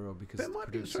director or because the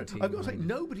producer team. I've got to say,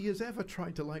 nobody has ever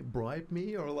tried to bribe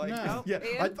me or No.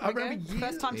 Ian, I remember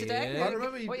first time today. I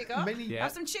remember what you got?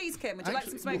 Have some cheese, Kim. Would you like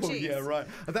some smoked cheese? Yeah, right.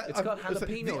 It's got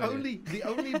jalapeno. The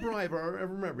only bribe I ever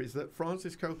remember is that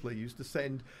Francis Coppola used to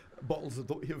send bottles of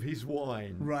his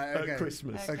wine at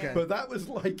Christmas. Okay. But that was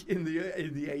like in the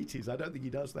 80s. I don't think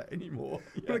he does that anymore.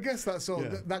 But I guess that's all.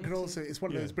 That could also. It's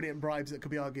one of those brilliant bribes that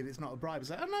could be argued it's not a bribe. It's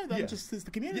like, that just is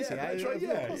the community. That's right.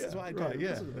 Of course, that's what I do.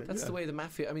 Right, that's the way the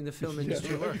mafia. I mean, the film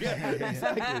industry works.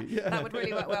 Exactly. That would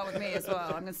really work well with me as well.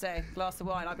 I'm going to say glass of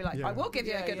wine. I'd be like, I will give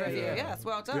you a good review. Yes,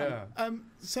 well done.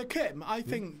 So Kim, I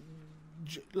think.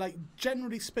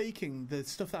 Generally speaking, the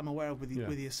stuff that I'm aware of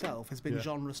with yourself has been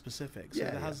genre specific. So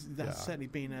there has certainly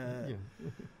been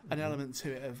an element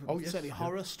to it of certainly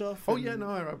horror stuff. I've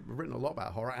written a lot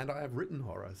about horror, and I have written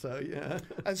horror. So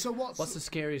And so what's the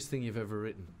scariest thing you've ever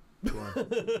written? Go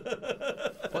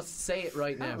on. Say it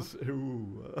right now.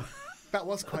 That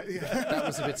was quite. That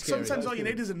was a bit scary. Sometimes all you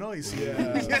need is a noise.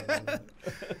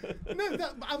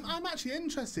 I'm actually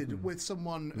interested with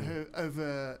someone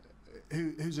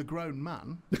who's a grown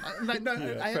man. Not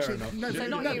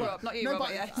you, Rob.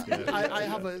 I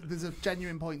have there's a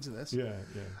genuine point to this.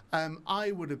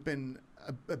 I would have been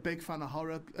a big fan of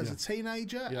horror as a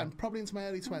teenager and probably into my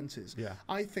early 20s.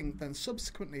 I think then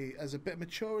subsequently, as a bit of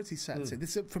maturity sets in,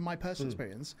 this is from my personal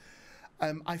experience,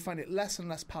 I find it less and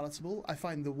less palatable. I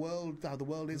find how the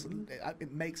world is,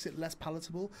 it makes it less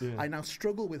palatable. I now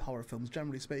struggle with horror films,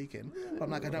 generally speaking. But I'm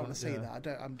like, I don't want to see that.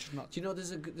 I'm just not. Do you know,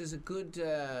 there's a good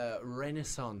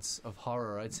renaissance of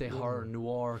horror. I'd say horror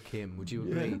noir, Kim. Would you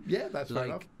agree? Yeah, that's like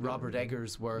right Robert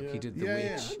Eggers' work. He did The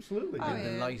Witch. Absolutely.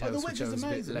 The Lighthouse, which I was a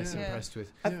bit less impressed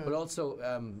with. But also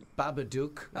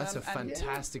Babadook. That's a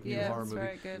fantastic new horror movie.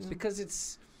 Very good. Because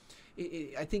it's.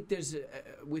 I think there's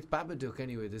with Babadook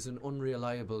anyway, there's an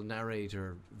unreliable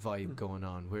narrator vibe going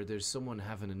on where there's someone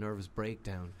having a nervous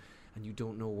breakdown and you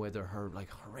don't know whether her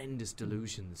horrendous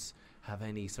delusions have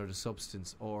any sort of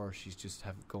substance or she's just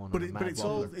going on a mad But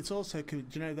it's also, do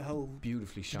you know the whole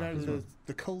beautifully shot,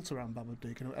 the cult around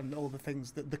Babadook and all the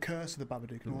things, the curse of the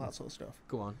Babadook and all that sort of stuff.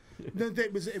 Go on. No,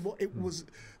 it was.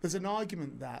 There's an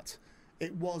argument that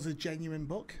it was a genuine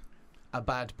book. A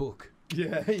bad book. No,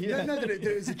 that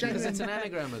it was a genuine. Because it's an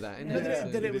anagram of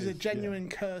that. That it was a genuine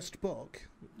cursed book.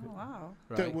 Oh, wow.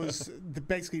 That was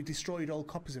basically destroyed all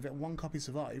copies of it, and one copy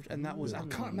survived, and that was I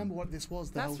can't remember what this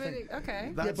was. That's really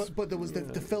okay. But there was the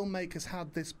filmmakers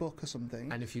had this book or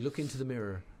something. And if you look into the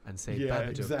mirror, and say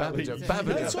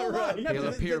Babadook. It's all right. He'll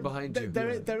appear behind you.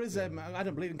 There is I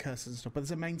don't believe in curses and stuff, but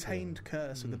there's a maintained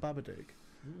curse of the Babadook.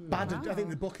 I think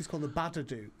the book is called the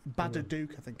Babadook.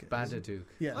 Babadook, I think it is. Babadook.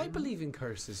 Yeah. I believe in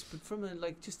curses, but from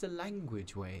just a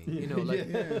language way.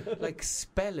 Like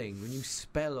spelling. When you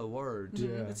spell a word,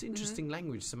 it's interesting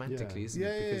language semantically, isn't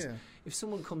it? Because if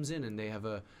someone comes in and they have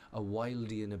a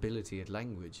Wildian ability at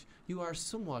language, you are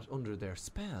somewhat under their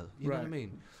spell. You know what I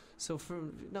mean? So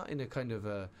not in a kind of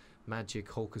a magic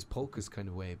hocus pocus kind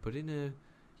of way, but in a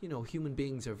human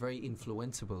beings are very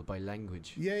influenceable by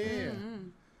language.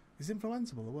 Is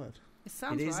influenceable a word? It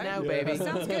sounds It is right. now, baby. That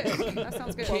sounds good. That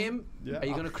sounds good. Kim, are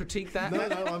you going to critique that? No,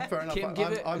 I'm fair enough. Kim,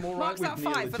 give it. I'm all right Mark's with out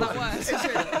 5 for that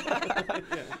word.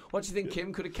 What do you think,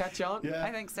 Kim? Could it catch on? Yeah.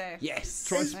 I think so. Yes.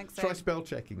 Try spell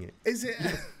checking it. Is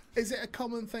it a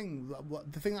common thing?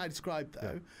 The thing that I described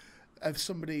though, of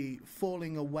somebody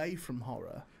falling away from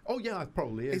horror. Oh yeah, it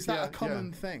probably is. Is that a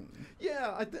common thing?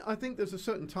 Yeah, I think there's a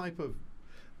certain type of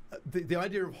the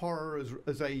idea of horror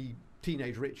as a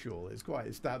teenage ritual is quite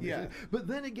established. Yeah. But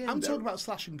then again, I'm talking about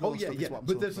slash and gore stuff.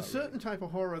 But there's a certain type of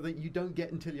horror that you don't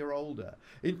get until you're older.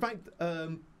 In fact,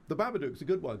 the Babadook's a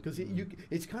good one because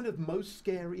it's kind of most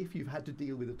scary if you've had to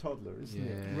deal with a toddler, isn't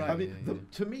it? Right. I mean,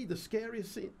 to me, the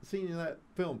scariest scene in that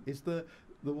film is the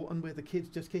one where the kid's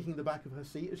just kicking the back of her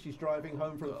seat as she's driving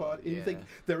home from the party. You think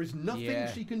there is nothing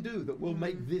she can do that will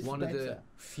make this one better. of the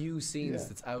few scenes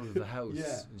that's out of the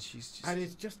house. And she's just... And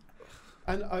it's just...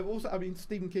 And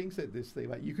Stephen King said this thing,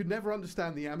 like, you could never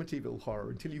understand the Amityville horror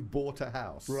until you've bought a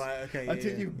house. Right, okay.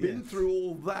 Until you've been through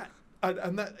all that.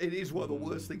 And that it is one of the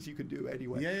worst things you can do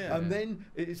anyway. And then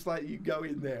it's like you go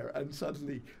in there and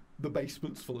suddenly the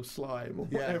basement's full of slime or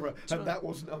whatever. And that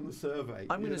wasn't on the survey.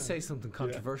 I'm going to say something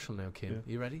controversial now, Kim.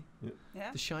 You ready?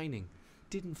 Yeah. The Shining.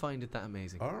 Didn't find it that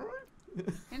amazing. All right.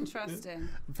 Interesting.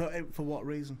 For what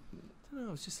reason? I don't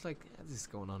know, it's just like, this is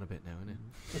going on a bit now, isn't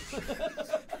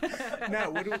it? Now,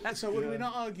 would we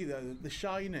not argue, though, that The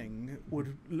Shining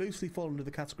would loosely fall under the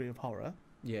category of horror?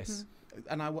 Yes.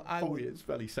 And it's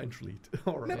fairly centrally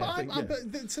horror. No, but I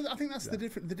think that's the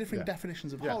different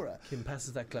definitions of horror. Kim,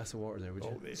 passes that glass of water there, would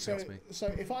you? So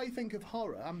if I think of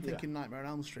horror, I'm thinking Nightmare on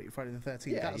Elm Street, Friday the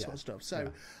 13th, that sort of stuff. So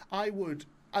I would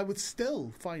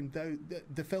still find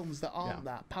the films that aren't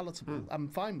that palatable. I'm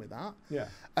fine with that. Yeah.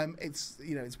 It's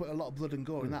it's a lot of blood and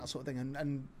gore and that sort of thing,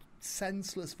 and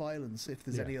senseless violence if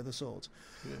there's any other sort.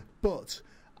 Yeah. But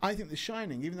I think The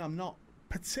Shining, even though I'm not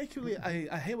particularly,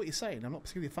 I hear what you're saying. I'm not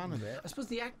particularly a fan of it. I suppose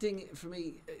the acting, for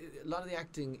me, a lot of the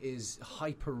acting is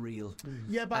hyper real.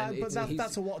 Yeah, but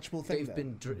that's a watchable thing.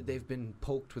 They've been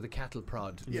poked with a cattle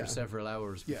prod for several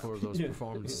hours before those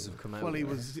performances have come out. Well, he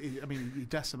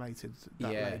decimated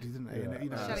that lady, didn't he?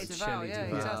 Shelley Duvall, he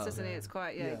does, doesn't he? It's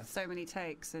quite so many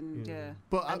takes and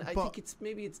But I think it's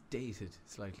dated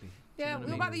slightly. Yeah, what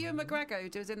about the Ewan McGregor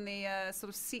who was in the sort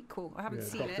of sequel? I haven't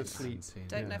seen it.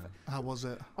 Don't know. How was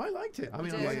it? I liked it. I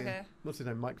mean, what's his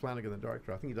name? Mike Flanagan, the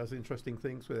director. I think he does interesting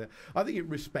things with it. I think it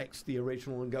respects the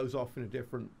original and goes off in a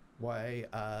different way.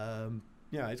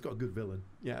 It's got a good villain.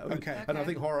 And I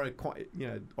think horror quite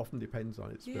often depends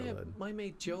on its villain. My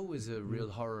mate Joe is a real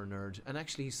horror nerd, and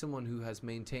actually he's someone who has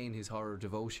maintained his horror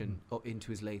devotion up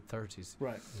into his late 30s.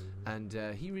 Right. And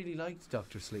he really liked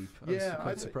Dr. Sleep. I was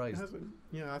quite surprised.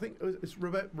 I think it's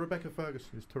Rebecca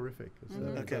Ferguson is terrific.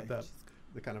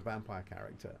 The kind of vampire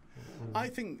character. I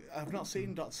think I've not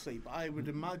seen Dr. Sleep. I would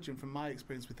imagine from my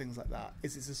experience with things like that,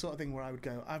 it's the sort of thing where I would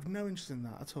go, I have no interest in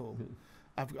that at all.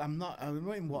 I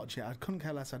won't even watch it. I couldn't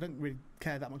care less. I don't really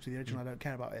care that much of the original. I don't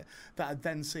care about it. That I'd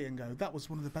then see and go, that was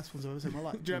one of the best ones I've ever seen in my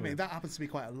life. Do you know what I mean? That happens to be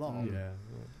quite a lot.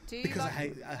 Because I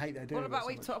hate their doing. What about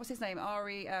what's his name?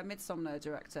 Ari Midsommar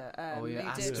director.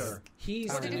 Astor.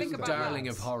 He's the darling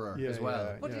of horror as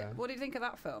well. What did you think of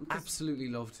that film? Absolutely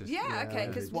loved it. Yeah, okay.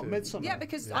 What, Midsommar? Yeah,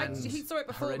 because he saw it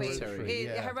before me.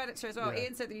 Hereditary as well. Yeah.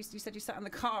 Ian said that you said you sat in the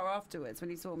car afterwards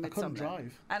when you saw Midsommar. I couldn't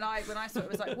drive. And when I saw it,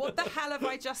 it was like, what the hell have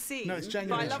I just seen? No, it's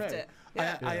genuinely But I loved it.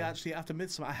 I actually, after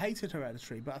Midsommar, I hated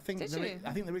Hereditary, but I think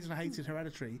the reason I hated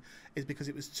Hereditary is because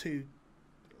it was too...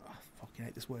 I fucking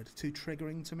hate this word. Too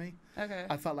triggering to me. Okay.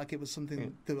 I felt like it was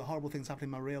something... There were horrible things happening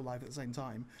in my real life at the same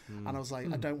time, and I was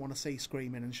like, I don't want to see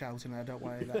screaming and shouting. I don't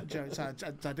want that. So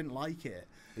I didn't like it.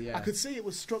 Yeah. I could see it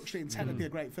was structurally intended to be a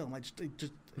great film. It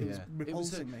was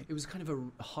repulsing me. It was kind of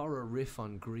a horror riff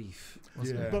on grief,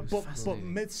 wasn't it? But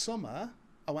Midsommar,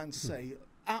 I went to see.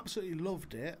 Absolutely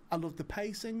loved it. I loved the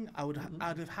pacing. I'd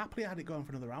have happily had it going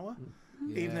for another hour,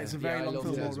 even though it's a very long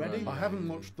film already. I haven't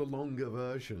watched the longer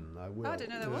version. I will. I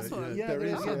didn't know there was one. Yeah, there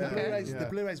is. The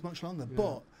Blu-ray's much longer,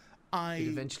 but It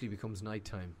eventually becomes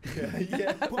nighttime. Yeah.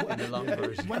 In the long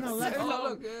version. When I left,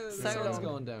 sun's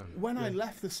going down. When I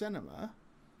left the cinema,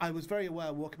 I was very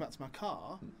aware walking back to my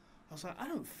car. I was like, I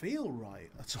don't feel right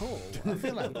at all. I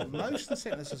feel like I've got motion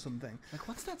sickness or something. Like,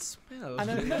 what's that smell? And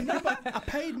I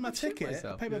paid my ticket.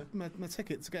 I paid my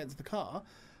ticket to get into the car,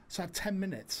 so I had 10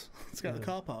 minutes to get to the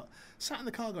car park. Sat in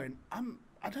the car going,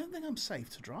 I don't think I'm safe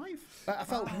to drive. I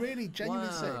felt really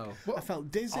genuinely sick. Well, I felt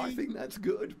dizzy. I think that's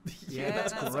good.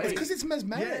 That's great. Because it's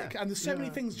mesmeric, and there's so many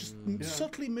things just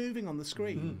subtly moving on the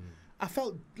screen. I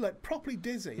felt like properly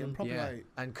dizzy and properly like...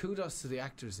 And kudos to the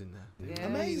actors in that. Yeah,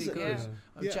 amazing.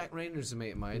 Jack Rayner's a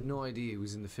mate of mine. I had no idea he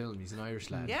was in the film. He's an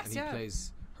Irish lad. Yes, and he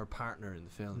plays her partner in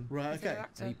the film. Right, okay.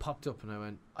 And he popped up and I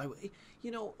went,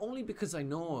 only because I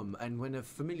know him, and when a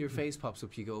familiar face pops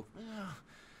up, you go,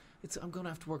 I'm going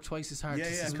to have to work twice as hard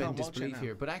to suspend disbelief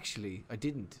here. But actually, I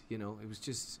didn't. It was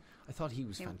just... I thought he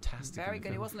was fantastic. Very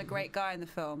good. He wasn't a great guy in the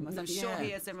film, as I'm sure he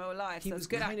is in real life. He was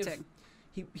good acting.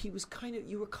 He was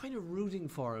you were kind of rooting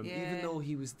for him, even though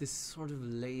he was this sort of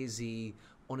lazy,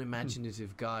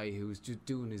 unimaginative guy who was just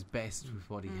doing his best with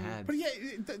what he had. But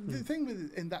the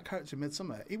thing in that character,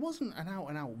 Midsommar, he wasn't an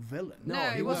out-and-out villain. No,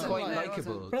 he was quite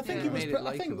likeable. But I think he was.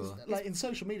 I think, like in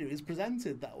social media, he's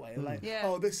presented that way. Like,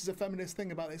 this is a feminist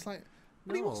thing about it. It's like.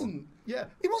 But he wasn't. Yeah,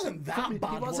 he wasn't that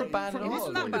bad. He wasn't bad at all.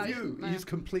 From his point of view, he's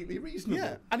completely reasonable.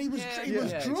 Yeah, and he was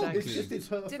drunk. Exactly. It's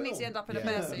her Didn't need to end up in a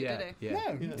bear suit, did he? No,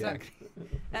 exactly.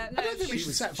 I don't think we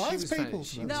should set fires people.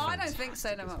 No, I don't think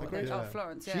so. No,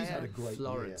 Florence. She's had a great.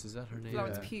 Florence, is that her name?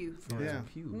 Florence Pugh. Florence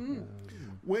Pugh.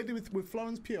 Weirdly, with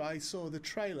Florence Pugh, I saw the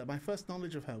trailer. My first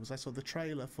knowledge of her was I saw the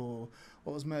trailer for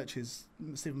what was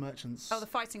Stephen Merchant's. The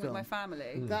Fighting with My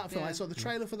Family. That film. I saw the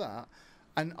trailer for that.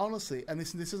 And honestly, and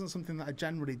this isn't something that I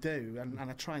generally do, and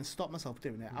I try and stop myself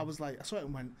doing it. I was like, I saw it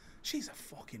and went, she's a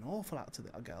fucking awful actor,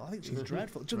 that girl. I think she's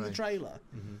dreadful. Just the trailer.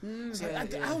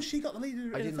 How she got the lead in the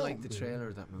film? I didn't like the trailer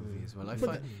of that movie as well. I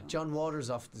find John Waters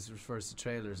often refers to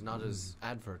trailers not as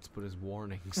adverts, but as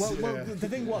warnings. Well, the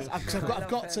thing was, I've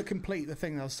got to complete the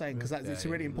thing I was saying, because it's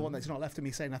really important that it's not left to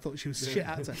me saying I thought she was a shit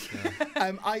actor.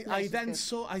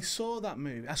 I saw that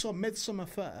movie. I saw Midsommar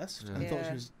first, and thought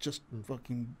she was just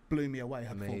fucking blew me away.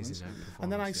 Her performance.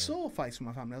 And then I saw Fights with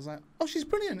My Family. I was like, oh, she's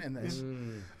brilliant in this.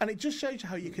 And it just shows you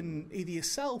how you can either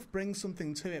yourself bring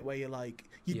something to it where you're like,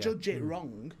 you judge it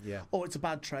wrong, or it's a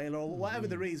bad trailer, or whatever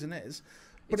the reason is.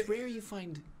 But it's rare you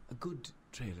find a good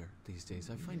trailer these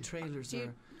days. I find trailers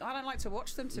I don't like to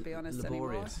watch them, to be honest,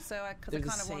 anymore. So because I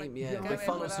kind of want to they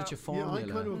follow such a formula. I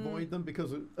kind of avoid them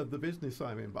because of the business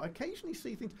I'm in. But I occasionally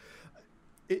see things.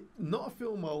 Not a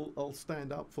film I'll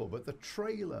stand up for, but the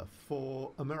trailer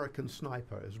for American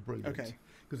Sniper is brilliant. Okay.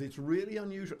 Because it's really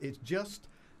unusual. It's just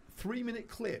a 3-minute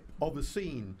clip of a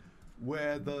scene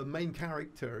where the main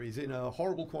character is in a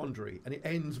horrible quandary, and it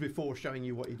ends before showing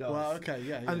you what he does. Well, okay,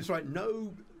 yeah. And it's like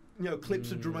no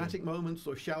clips of dramatic moments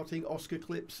or shouting Oscar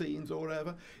clip scenes or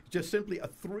whatever. It's just simply a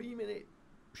 3-minute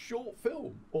short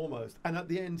film almost, and at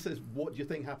the end says, what do you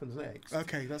think happens next?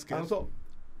 Okay, that's good. And I thought,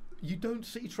 you don't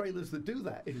see trailers that do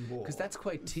that anymore. Because that's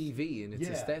quite TV in its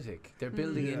aesthetic. They're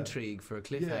building intrigue for a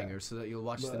cliffhanger so that you'll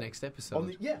watch the next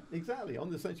episode. Exactly. On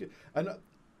the century. And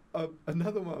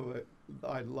another one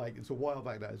I like, it's a while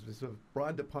back now, it's a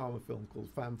Brian De Palma film called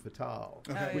Femme Fatale,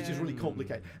 which is really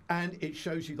complicated. And it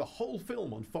shows you the whole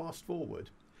film on fast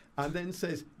forward. And then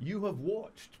says, you have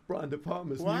watched Brian De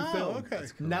Palma's new film. Okay.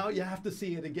 Cool. Now you have to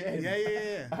see it again.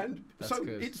 Yeah. And so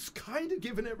it's kind of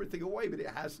given everything away, but it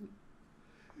hasn't.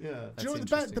 Yeah. Do you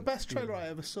know what the best trailer I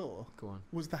ever saw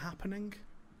was The Happening?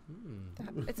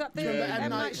 It's up there. M.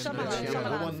 Night Shyamalan.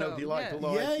 The one nobody liked,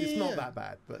 although it's not that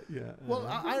bad. But Well,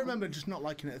 I remember just not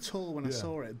liking it at all when I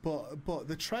saw it. But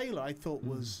the trailer I thought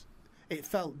it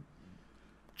felt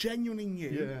genuinely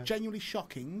new, genuinely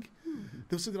shocking.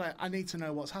 There was something like, I need to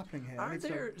know what's happening here. Are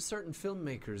there certain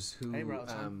filmmakers who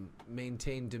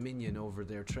maintain dominion over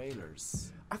their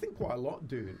trailers? I think quite a lot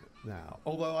do now.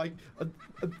 Although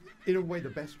in a way, the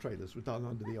best trailers were done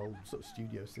under the old sort of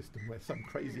studio system, where some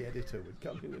crazy editor would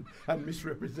come in and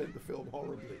misrepresent the film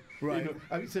horribly. Right.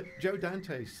 So Joe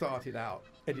Dante started out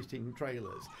editing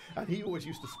trailers, and he always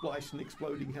used to splice an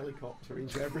exploding helicopter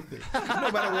into everything. No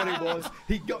matter what it was,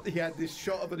 he had this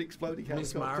shot of an exploding helicopter.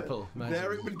 Miss Marple.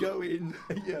 There it would go in,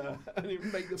 and it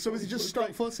would make the. So was it just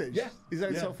stock footage? Yeah. Is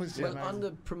that stock footage? Well, on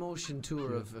the promotion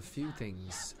tour of a few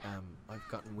things, I've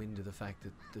gotten wind of the fact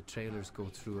that the trailers go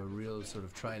through a real sort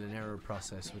of trial and error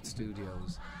process with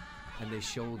studios, and they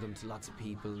show them to lots of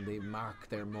people, and they mark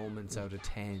their moments out of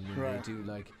 10, and they do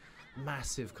like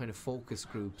massive kind of focus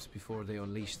groups before they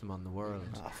unleash them on the world.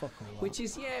 Which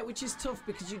is tough,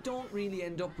 because you don't really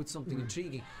end up with something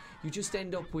intriguing. You just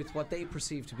end up with what they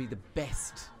perceive to be the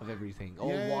best of everything,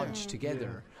 all lodged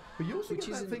together. But you also got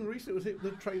that thing recently, was it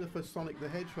the trailer for Sonic the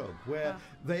Hedgehog, where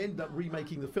they ended up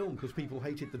remaking the film because people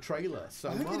hated the trailer so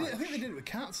much. I think they did it with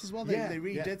Cats as well. They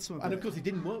redid some of it. And of course it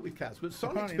didn't work with Cats, but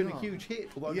Sonic's been a huge hit,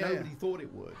 although nobody thought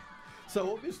it would.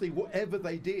 So obviously whatever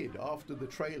they did after the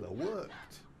trailer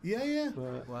worked.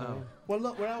 Wow. Well,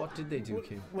 look, we're out. What did they do,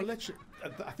 Kim? Well, literally,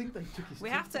 I think they took his.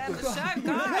 We have to end the show,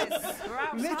 guys. We're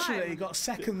out of literally time. Got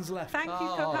seconds left. Thank you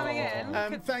for coming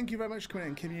in. Thank you very much for coming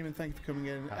in, Kim Newman. Thank you for coming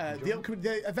in.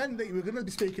 The event that we're going to be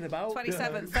speaking about,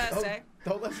 27th Thursday.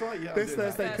 Oh, that's right. Yeah, this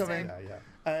Thursday coming.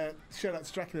 Yeah. Shout out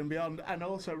to Dracula and Beyond, and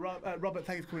also Robert.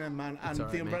 Thank you for coming in, man. And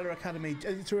right, the Umbrella Academy.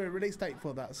 Is there a release date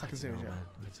for that second series?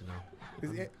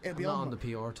 It'll be on the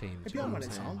PR team. It'll be on when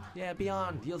it's on. Yeah,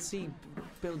 beyond. You'll see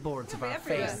billboards of our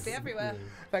face. face. Be everywhere.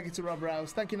 Thank you to Rob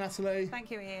Rouse. Thank you, Natalie. Thank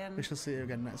you, Ian. We shall see you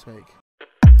again next week.